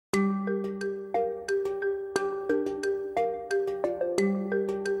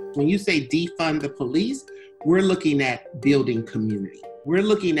When you say defund the police, we're looking at building community. We're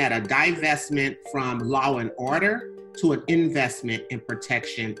looking at a divestment from law and order to an investment in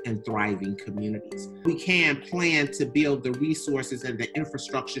protection and thriving communities. We can plan to build the resources and the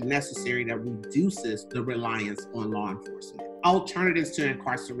infrastructure necessary that reduces the reliance on law enforcement. Alternatives to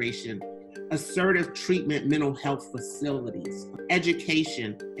incarceration, assertive treatment mental health facilities,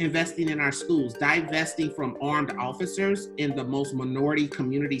 education, investing in our schools, divesting from armed officers in the most minority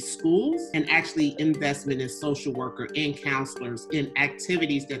community schools, and actually investment in social worker and counselors in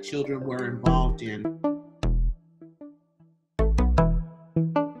activities that children were involved in.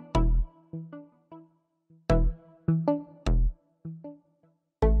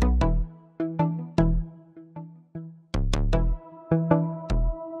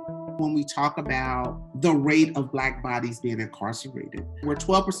 When we talk about the rate of Black bodies being incarcerated, we're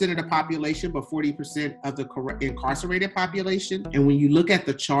 12% of the population, but 40% of the incarcerated population. And when you look at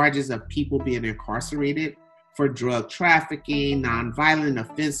the charges of people being incarcerated for drug trafficking, nonviolent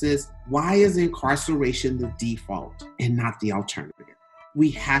offenses, why is incarceration the default and not the alternative? We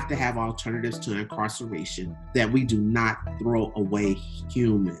have to have alternatives to incarceration that we do not throw away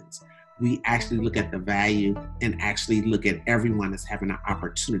humans. We actually look at the value and actually look at everyone as having an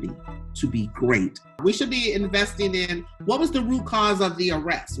opportunity to be great. We should be investing in what was the root cause of the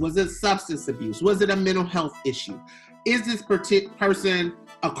arrest? Was it substance abuse? Was it a mental health issue? Is this person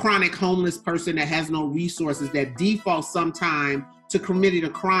a chronic homeless person that has no resources that defaults sometime to committing a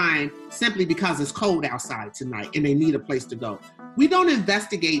crime simply because it's cold outside tonight and they need a place to go? We don't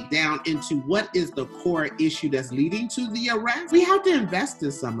investigate down into what is the core issue that's leading to the arrest. We have to invest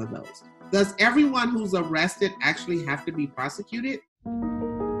in some of those. Does everyone who's arrested actually have to be prosecuted?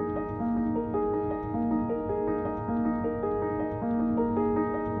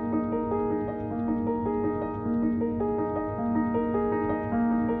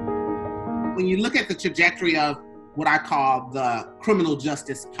 When you look at the trajectory of what I call the criminal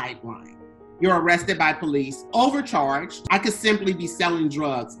justice pipeline, you're arrested by police, overcharged. I could simply be selling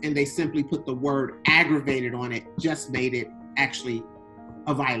drugs and they simply put the word aggravated on it, just made it actually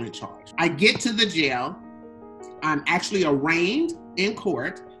a violent charge. I get to the jail, I'm actually arraigned in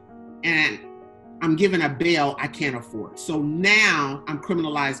court, and I'm given a bail I can't afford. So now I'm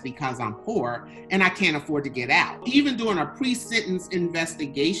criminalized because I'm poor and I can't afford to get out. Even during a pre-sentence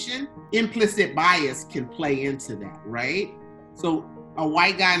investigation, implicit bias can play into that, right? So a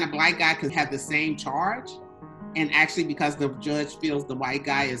white guy and a black guy could have the same charge, and actually because the judge feels the white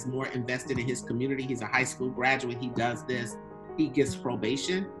guy is more invested in his community, he's a high school graduate, he does this, he gets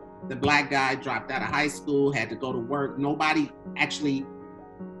probation. The black guy dropped out of high school, had to go to work. Nobody actually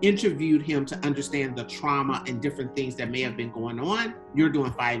interviewed him to understand the trauma and different things that may have been going on. You're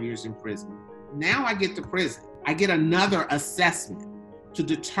doing 5 years in prison. Now I get to prison. I get another assessment to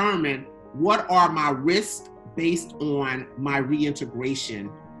determine what are my risks based on my reintegration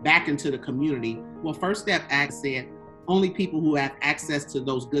back into the community. Well, First Step Act said only people who have access to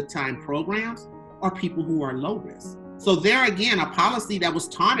those good time programs are people who are low risk. So there again, a policy that was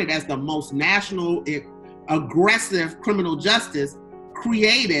taunted as the most national aggressive criminal justice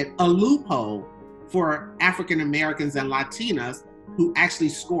created a loophole for African Americans and Latinas who actually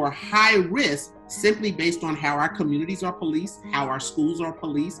score high risk simply based on how our communities are policed, how our schools are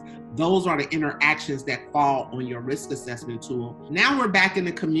policed. Those are the interactions that fall on your risk assessment tool. Now we're back in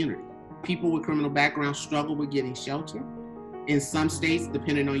the community. People with criminal backgrounds struggle with getting shelter. In some states,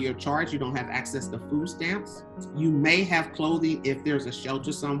 depending on your charge, you don't have access to food stamps. You may have clothing if there's a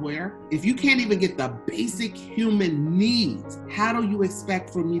shelter somewhere. If you can't even get the basic human needs, how do you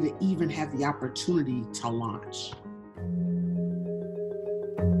expect for me to even have the opportunity to launch?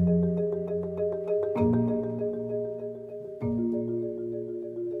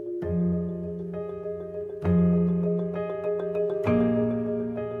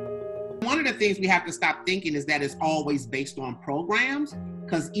 One of the things we have to stop thinking is that it's always based on programs,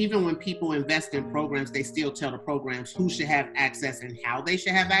 because even when people invest in programs, they still tell the programs who should have access and how they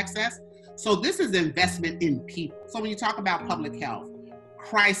should have access. So this is investment in people. So when you talk about public health,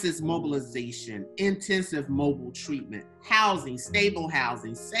 crisis mobilization, intensive mobile treatment, housing, stable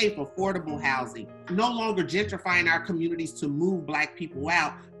housing, safe, affordable housing, no longer gentrifying our communities to move Black people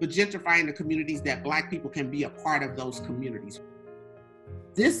out, but gentrifying the communities that Black people can be a part of those communities.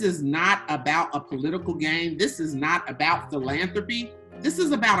 This is not about a political game. This is not about philanthropy. This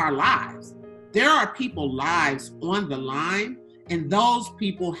is about our lives. There are people's lives on the line, and those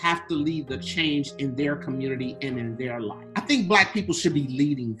people have to lead the change in their community and in their life. I think Black people should be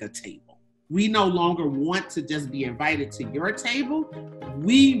leading the table. We no longer want to just be invited to your table.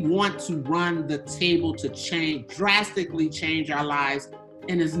 We want to run the table to change, drastically change our lives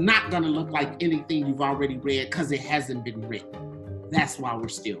and it's not going to look like anything you've already read because it hasn't been written. That's why we're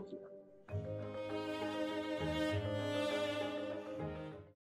still here.